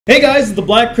Hey guys, it's the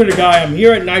Black Critic Guy. I'm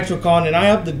here at NitroCon and I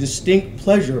have the distinct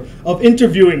pleasure of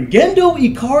interviewing Gendo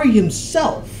Ikari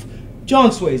himself, John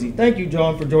Swasey. Thank you,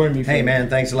 John, for joining me. Hey man,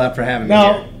 thanks a lot for having me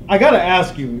Now, here. I gotta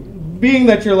ask you, being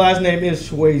that your last name is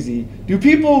Swasey, do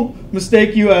people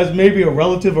mistake you as maybe a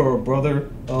relative or a brother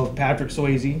of Patrick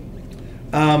Swasey?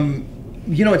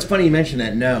 You know, it's funny you mention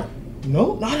that. No.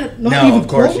 No? Not No, even of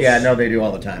course. close? Yeah, no, they do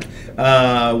all the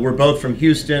time. We're both from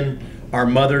Houston. Our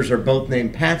mothers are both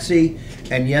named Patsy,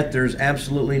 and yet there's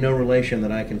absolutely no relation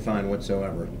that I can find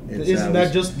whatsoever. Isn't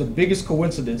that just the biggest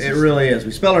coincidence? It really is.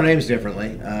 We spell our names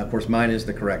differently. Of course, mine is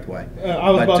the correct way. I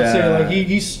was about to say, like,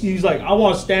 he's like, I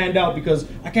want to stand out because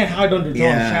I can't hide under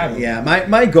John's shadow. Yeah.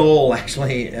 My goal,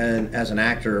 actually, as an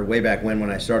actor, way back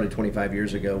when I started 25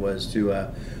 years ago, was to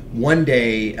one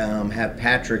day have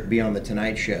Patrick be on The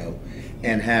Tonight Show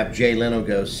and have Jay Leno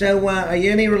go, so are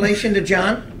you any relation to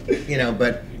John? You know,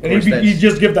 but... And he'd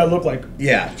just give that look like...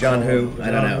 Yeah, John who?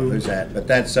 I don't know who's that. But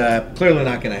that's clearly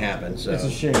not going to happen. So it's a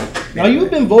shame. Now,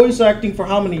 you've been voice acting for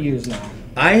how many years now?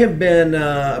 I have been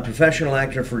a professional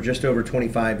actor for just over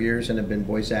 25 years and have been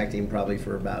voice acting probably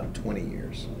for about 20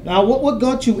 years. Now, what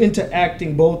got you into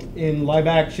acting, both in live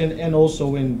action and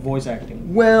also in voice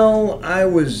acting? Well, I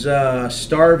was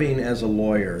starving as a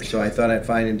lawyer, so I thought I'd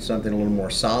find something a little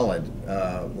more solid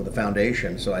with a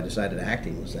foundation, so I decided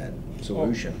acting was that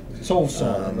solution. So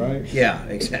solid, right? Yeah,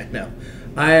 exactly. No.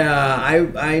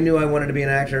 I knew I wanted to be an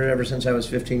actor ever since I was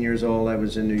 15 years old. I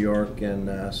was in New York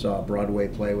and saw a Broadway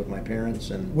play with my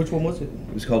parents. And which one was it?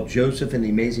 It was called Joseph and the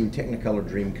Amazing Technicolor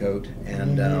Dreamcoat,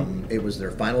 and it was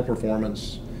their final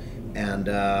performance. And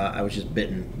I was just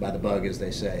bitten by the bug, as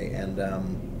they say,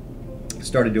 and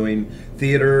started doing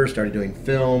theater, started doing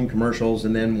film, commercials,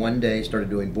 and then one day started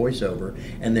doing voiceover,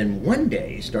 and then one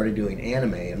day started doing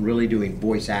anime and really doing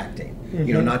voice acting.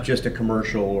 You know, not just a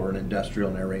commercial or an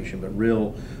industrial narration, but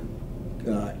real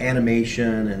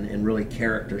animation and really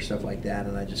character stuff like that.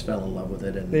 And I just fell in love with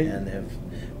it and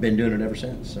have been doing it ever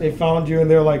since. So. They found you and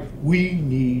they're like, we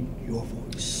need your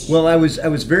voice. Well, I was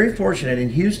very fortunate in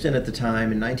Houston at the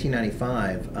time in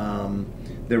 1995.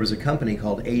 There was a company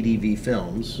called ADV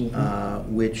Films,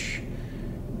 which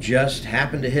just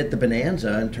happened to hit the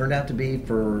bonanza and turned out to be,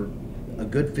 for a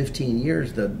good 15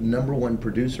 years, the #1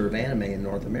 producer of anime in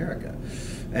North America.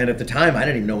 And at the time, I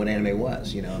didn't even know what anime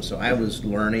was, you know, so I was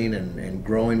learning and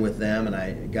growing with them, and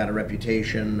I got a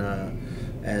reputation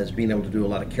as being able to do a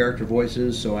lot of character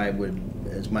voices, so I would,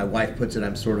 as my wife puts it,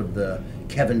 I'm sort of the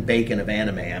Kevin Bacon of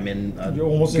anime. I'm in a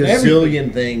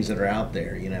gazillion things that are out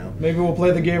there, you know. Maybe we'll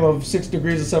play the game of 6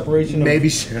 degrees of separation. Maybe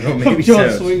so. Maybe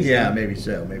so. Yeah, maybe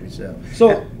so. Maybe so.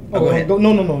 So, go ahead.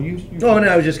 No. You Oh, no,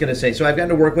 I was just going to say, so I've gotten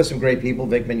to work with some great people,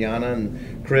 Vic Mignogna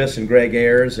and Chris and Greg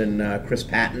Ayers and Chris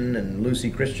Patton and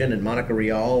Lucy Christian and Monica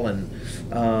Rial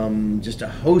and just a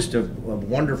host of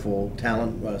wonderful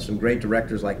talent, some great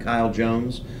directors like Kyle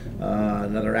Jones,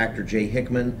 another actor, Jay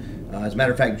Hickman. As a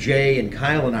matter of fact, Jay and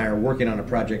Kyle and I are working on a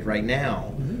project right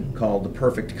now called The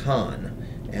Perfect Con.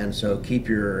 And so keep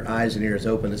your eyes and ears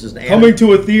open. This is coming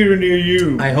to a theater near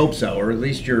you. I hope so, or at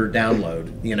least your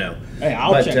download, you know. Hey,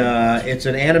 I'll check it. It's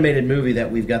an animated movie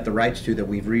that we've got the rights to that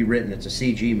we've rewritten. It's a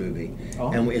CG movie,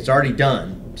 and it's already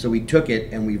done. So we took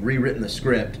it and we've rewritten the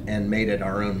script and made it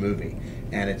our own movie,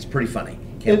 and it's pretty funny.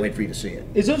 Can't wait for you to see it.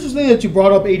 It's interesting that you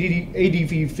brought up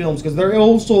ADV Films because they're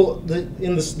also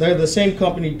they're the same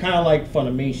company, kind of like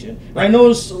Funimation. Right. I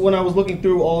noticed when I was looking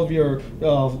through all of your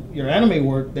anime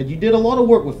work that you did a lot of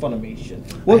work with Funimation.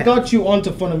 What got you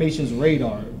onto Funimation's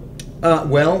radar?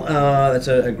 That's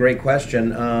a great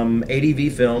question.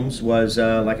 ADV Films was,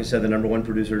 like I said, the #1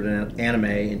 producer of anime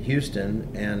in Houston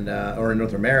and or in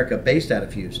North America, based out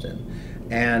of Houston.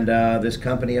 And this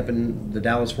company up in the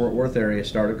Dallas-Fort Worth area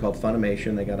started, called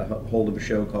Funimation. They got a hold of a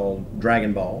show called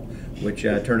Dragon Ball, which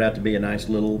turned out to be a nice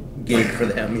little gig for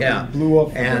them. Yeah, blew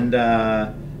up. And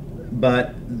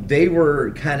but they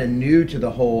were kind of new to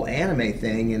the whole anime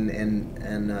thing,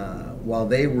 and while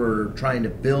they were trying to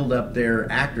build up their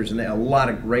actors, and a lot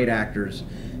of great actors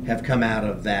have come out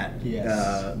of that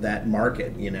that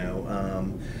market. You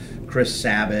know, Chris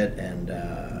Sabat and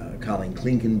Colleen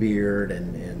Klinkenbeard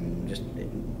and just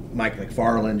Mike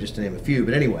McFarland, just to name a few.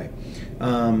 But anyway,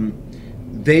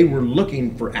 they were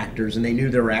looking for actors, and they knew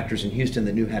there were actors in Houston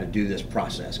that knew how to do this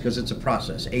process, because it's a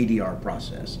process, ADR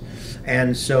process.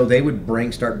 And so they would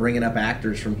start bringing up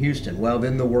actors from Houston. Well,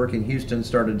 then the work in Houston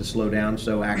started to slow down,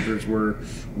 so actors were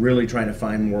really trying to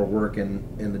find more work in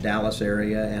the Dallas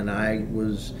area, and I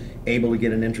was able to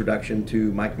get an introduction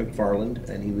to Mike McFarland,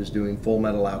 and he was doing Full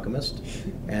Metal Alchemist,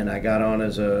 and I got on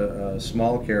as a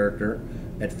small character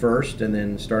at first, and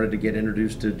then started to get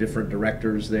introduced to different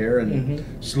directors there,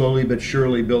 and slowly but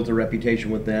surely built a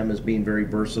reputation with them as being very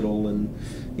versatile. And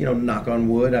knock on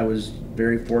wood, I was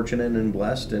very fortunate and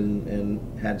blessed,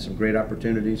 and had some great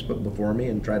opportunities put before me,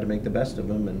 and tried to make the best of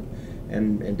them,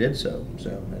 and did so.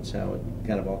 So that's how it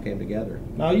kind of all came together.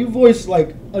 Now you voiced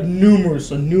like a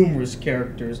numerous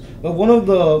characters, but one of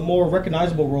the more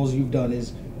recognizable roles you've done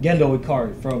is Gendo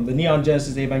Ikari from the Neon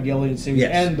Genesis Evangelion series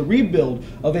and the rebuild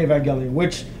of Evangelion,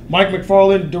 which Mike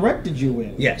McFarlane directed you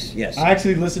in. Yes. I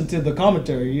actually listened to the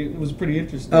commentary. It was pretty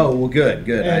interesting. Oh, well, good.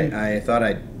 I thought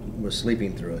I was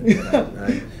sleeping through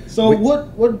it. So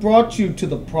what brought you to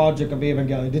the project of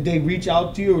Evangelion? Did they reach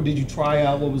out to you, or did you try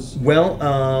out what was... Well,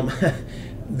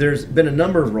 there's been a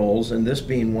number of roles, and this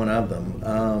being one of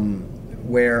them,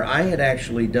 where I had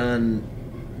actually done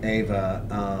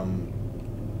Eva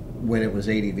when it was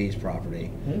ADV's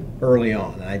property early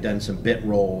on. And I'd done some bit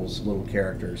roles, little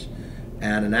characters.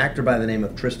 And an actor by the name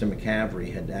of Tristan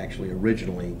McCavery had actually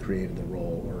originally created the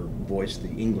role, or voiced the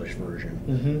English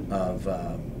version of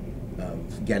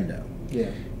Gendo. Yeah.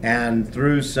 And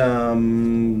through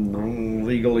some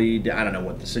legally, I don't know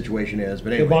what the situation is,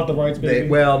 but anyway. They bought the rights, maybe?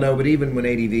 But even when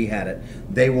ADV had it,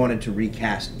 they wanted to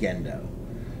recast Gendo.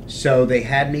 So they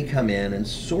had me come in and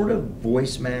sort of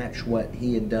voice match what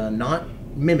he had done, not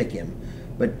mimic him,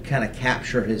 but kind of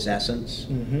capture his essence,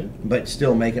 but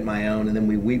still make it my own. And then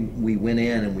we went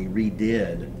in and we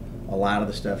redid a lot of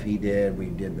the stuff he did. We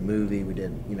did the movie, we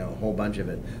did a whole bunch of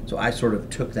it. So I sort of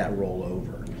took that role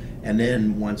over. And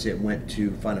then once it went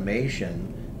to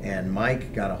Funimation and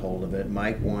Mike got a hold of it,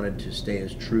 Mike wanted to stay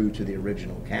as true to the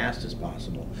original cast as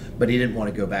possible, but he didn't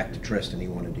want to go back to Tristan. He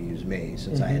wanted to use me,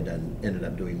 since I had ended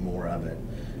up doing more of it.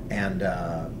 And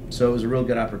so it was a real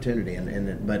good opportunity.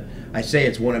 But I say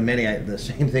it's one of many. The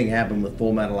same thing happened with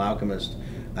Full Metal Alchemist.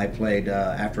 I played,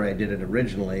 after I did it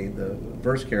originally, the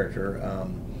first character,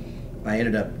 I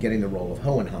ended up getting the role of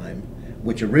Hohenheim,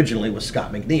 which originally was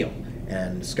Scott McNeil.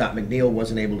 And Scott McNeil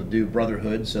wasn't able to do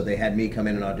Brotherhood, so they had me come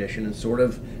in and audition and sort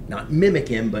of, not mimic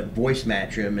him, but voice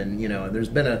match him. And there's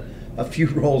been a few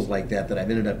roles like that I've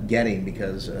ended up getting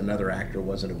because another actor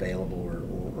wasn't available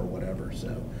or whatever.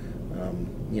 So,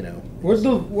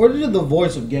 Where did the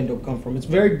voice of Gendo come from? It's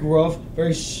very gruff,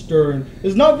 very stern.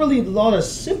 There's not really a lot of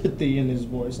sympathy in his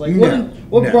voice. Like,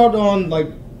 what brought on,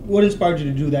 like, what inspired you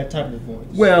to do that type of voice?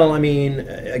 Well, I mean,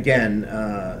 again,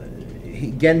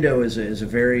 Gendo is he's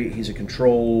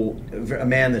a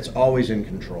man that's always in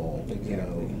control.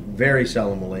 Exactly. Very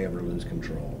seldom will he ever lose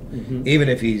control. Even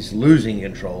if he's losing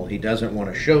control, he doesn't want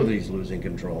to show that he's losing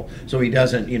control. So he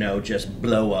doesn't, just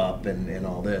blow up and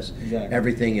all this. Exactly.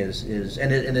 Everything is his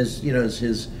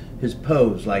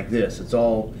pose like this.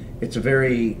 It's a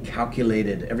very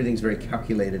calculated. Everything's very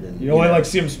calculated, and you only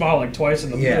see him smile like twice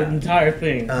in the entire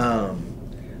thing.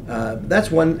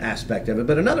 That's one aspect of it,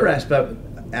 but another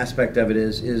aspect of it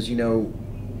is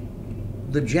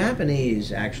the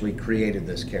Japanese actually created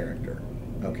this character.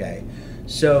 Okay,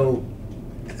 so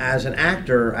as an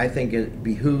actor, I think it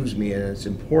behooves me, and it's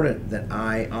important that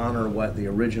I honor what the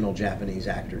original Japanese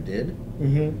actor did.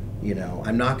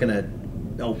 I'm not going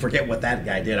to forget what that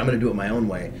guy did. I'm going to do it my own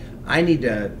way. I need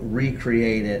to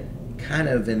recreate it kind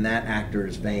of in that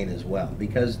actor's vein as well,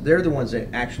 because they're the ones that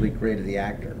actually created the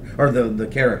actor or the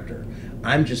character.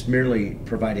 I'm just merely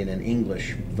providing an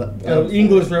English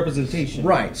representation.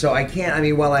 Right. So I can't. I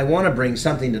mean, while I want to bring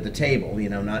something to the table,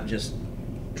 not just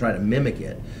try to mimic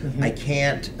it, I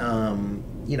can't.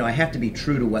 I have to be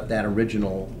true to what that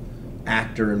original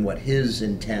actor and what his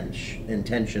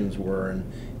intentions were, and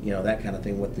that kind of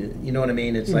thing. You know what I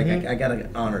mean? It's like I got to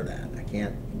honor that. I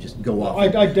can't just go off.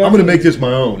 I'm going to make this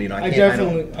my own. I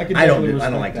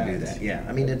don't like to do that. Yeah,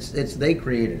 I mean, it's they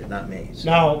created it, not me. So.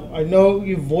 Now I know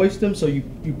you voiced him, so you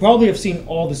probably have seen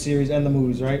all the series and the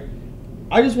movies, right?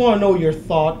 I just want to know your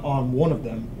thought on one of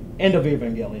them, End of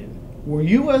Evangelion. Were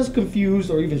you as confused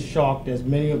or even shocked as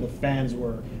many of the fans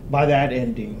were by that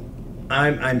ending?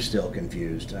 I'm still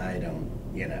confused. I don't.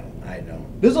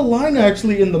 There's a line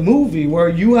actually in the movie where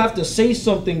you have to say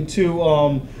something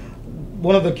to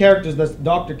one of the characters, that's the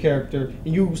doctor character,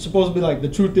 and you supposed to be like, the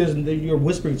truth is, and you're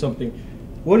whispering something.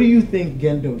 What do you think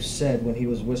Gendo said when he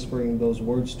was whispering those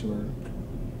words to her?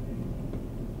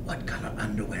 What color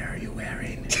underwear are you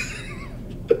wearing?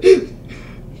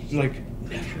 She's like,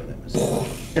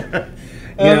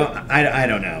 I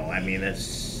don't know. I mean, that's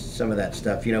some of that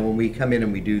stuff. When we come in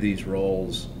and we do these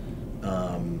roles,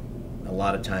 a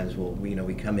lot of times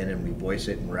we come in and we voice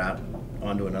it, and we're out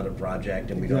onto another project,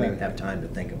 and we don't even have time to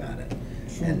think about it.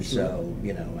 So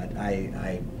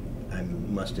I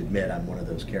must admit I'm one of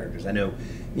those characters. I know,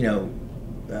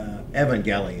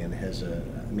 Evangelion has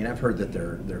mean, I've heard that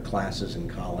there are classes in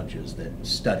colleges that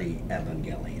study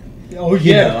Evangelion. Oh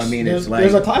You yeah, know, I mean, it's like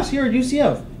there's a class here at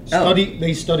UCF.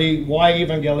 They study why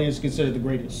Evangelion is considered the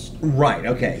greatest. Right.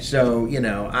 Okay. So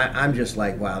I'm just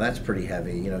like, wow, that's pretty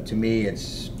heavy. To me,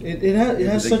 it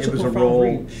has such a profound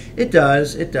reach. It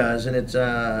does, and it's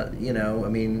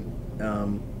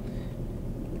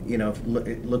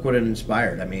look what it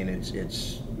inspired. I mean, it's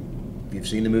you've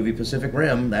seen the movie Pacific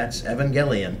Rim. That's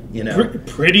Evangelion.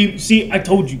 Pretty. See, I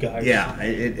told you guys. Yeah.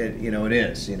 It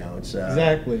is. It's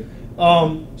exactly.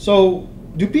 So,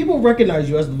 do people recognize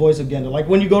you as the voice of Gendo? Like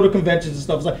when you go to conventions and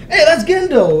stuff, it's like, hey, that's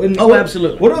Gendo. And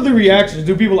absolutely. What are the reactions?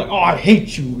 Do people like, oh, I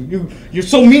hate you. You're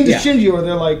so mean to Shinji, or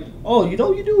they're like, oh, you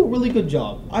do a really good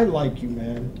job. I like you,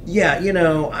 man. Yeah,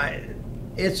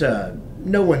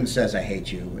 no one says I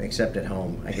hate you except at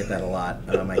home. I get that a lot.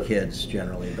 My kids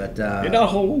generally, but you're not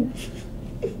home.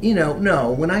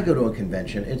 No. When I go to a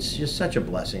convention, it's just such a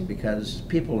blessing because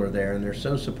people are there and they're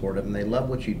so supportive and they love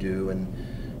what you do, and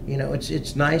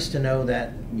it's nice to know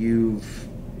that you've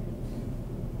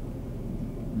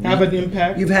have an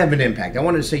impact. You've had an impact. I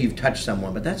wanted to say you've touched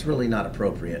someone, but that's really not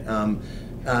appropriate.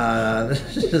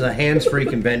 This is a hands-free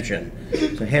convention.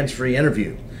 It's a hands-free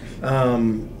interview.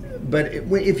 But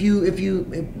if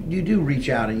you do reach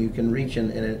out and you can reach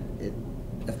and it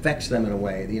affects them in a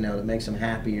way that makes them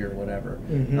happy or whatever,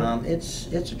 it's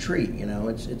a treat.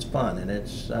 It's fun, and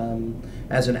it's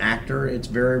as an actor, it's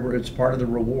part of the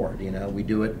reward. We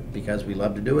do it because we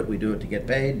love to do it. We do it to get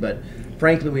paid, but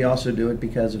frankly, we also do it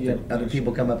because if other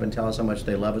people come up and tell us how much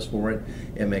they love us for it,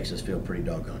 it makes us feel pretty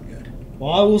doggone good.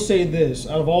 Well, I will say this: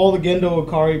 out of all the Gendo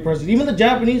Ikari presents, even the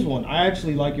Japanese one, I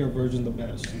actually like your version the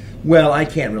best. Well, I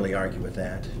can't really argue with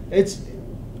that. It's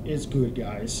good,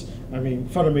 guys. I mean,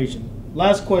 Funimation.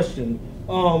 Last question.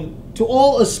 To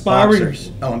all aspiring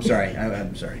boxers. Oh, I'm sorry.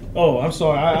 I'm sorry. Oh, I'm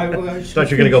sorry. I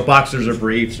thought you were gonna go boxers or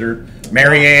briefs or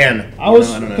Marianne. I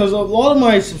was because a lot of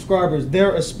my subscribers,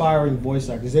 they're aspiring voice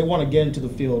actors. They want to get into the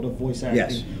field of voice acting.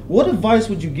 Yes. What advice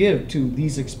would you give to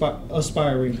these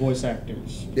aspiring voice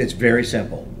actors? It's very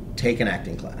simple. Take an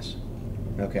acting class.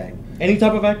 Okay. Any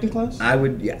type of acting class? I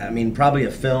would. I mean, probably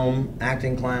a film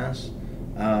acting class.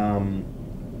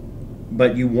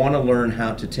 But you want to learn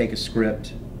how to take a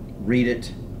script, read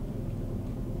it,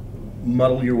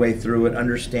 muddle your way through it,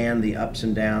 understand the ups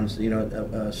and downs.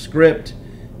 A script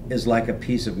is like a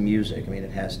piece of music. I mean,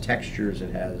 it has textures,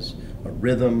 it has a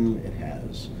rhythm, it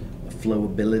has a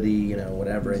flowability,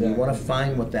 whatever. Exactly. And you want to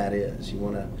find what that is. You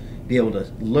want to be able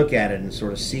to look at it and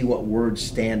sort of see what words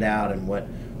stand out and what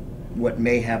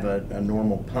may have a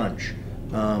normal punch.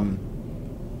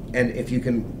 And if you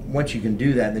can, once you can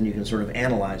do that, then you can sort of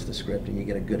analyze the script and you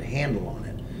get a good handle on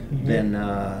it. Then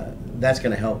that's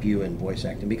going to help you in voice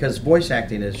acting, because voice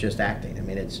acting is just acting. I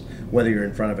mean, it's whether you're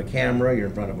in front of a camera, you're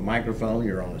in front of a microphone,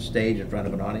 you're on a stage in front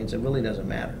of an audience, it really doesn't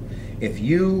matter. If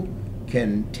you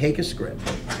can take a script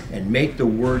and make the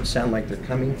words sound like they're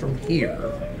coming from here,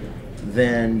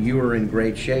 then you are in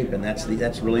great shape, and that's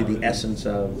really the essence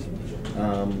of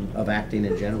acting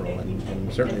in general,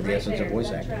 and certainly the essence of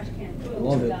voice acting. I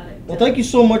love it. Well, thank you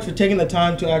so much for taking the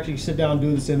time to actually sit down and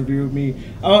do this interview with me.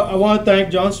 I want to thank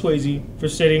John Swasey for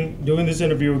doing this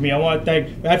interview with me. I want to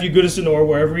thank Matthew Goodison,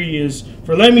 wherever he is,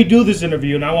 for letting me do this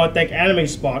interview, and I want to thank Anime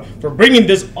Spot for bringing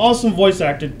this awesome voice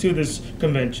actor to this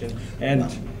convention. And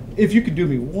if you could do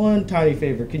me one tiny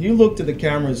favor, can you look to the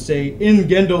camera and say, in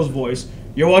Gendo's voice,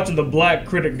 you're watching the Black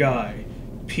Critic Guy.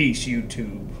 Peace,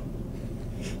 YouTube.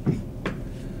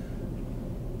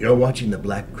 You're watching the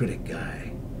Black Critic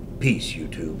Guy. Peace,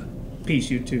 YouTube. Peace,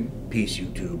 YouTube. Peace,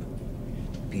 YouTube.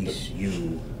 Peace,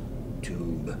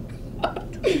 YouTube.